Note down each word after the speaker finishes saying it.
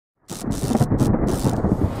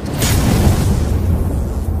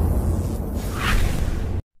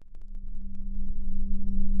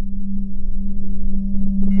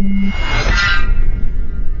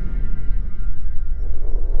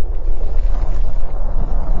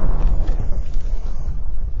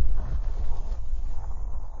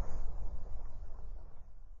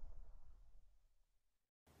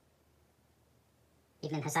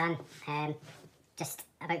Hassan. Just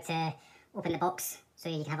about to open the box so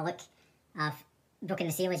you can have a look. I've broken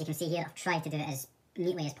the seal, as you can see here. I've tried to do it as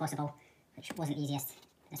neatly as possible, which wasn't the easiest,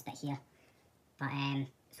 this bit here. But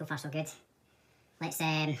so far so good. Let's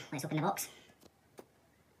open the box.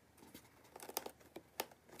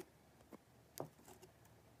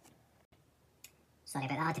 Sorry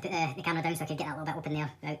about that, I had to put the camera down so I could get that little bit open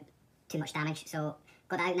there without too much damage. So,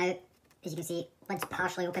 got that out now. As you can see, lid's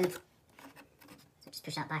partially open. So just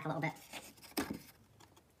push that back a little bit.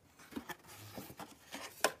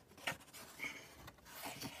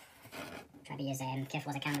 Try to be as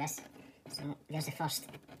careful as I can with this. So, there's the first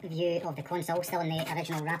view of the console, still in the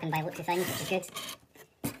original wrapping by look of things, which is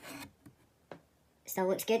good. Still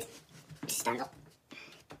looks good. Just stand up.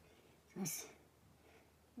 This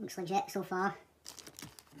looks legit so far.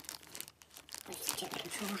 Let's check the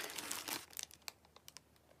controller.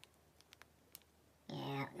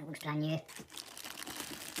 Yeah, it looks brand new.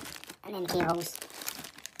 And then the cables.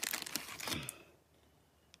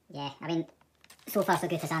 Yeah, I mean, so far so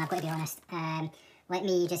good, Hassan, I've got to be honest. Let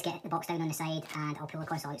me just get the box down on the side and I'll pull the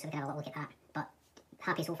console out so we can have a little look at that. But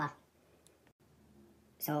happy so far.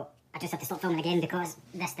 So I just have to stop filming again because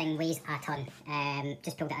this thing weighs a ton.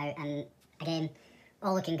 Just pulled it out and again,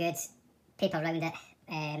 all looking good. Paper around it.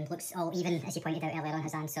 Looks all even, as you pointed out earlier on,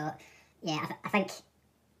 Hassan. So yeah, I think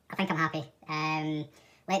I'm happy.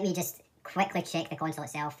 Let me just quickly check the console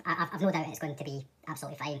itself. I've no doubt it's going to be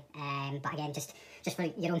absolutely fine. But again, just for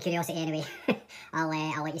your own curiosity anyway,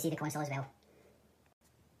 I'll let you see the console as well.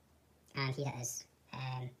 And here it is.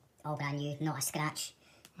 All brand new, not a scratch.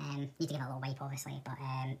 Need to give it a little wipe obviously, but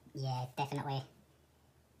yeah, definitely.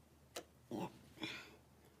 Yeah.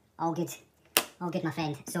 All good, my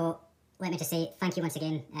friend. So let me just say thank you once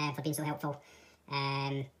again for being so helpful.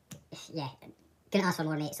 Yeah, couldn't ask for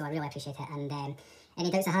more, mate, so I really appreciate it. And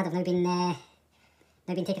any doubts I had have now been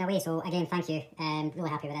taken away, so again, thank you. Really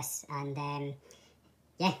happy with this, and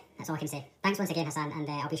yeah, that's all I can say. Thanks once again, Hassan, and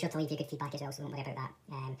I'll be sure to leave you good feedback as well, so don't worry about that.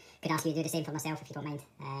 Could ask you to do the same for myself if you don't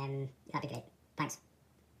mind. That'd be great. Thanks.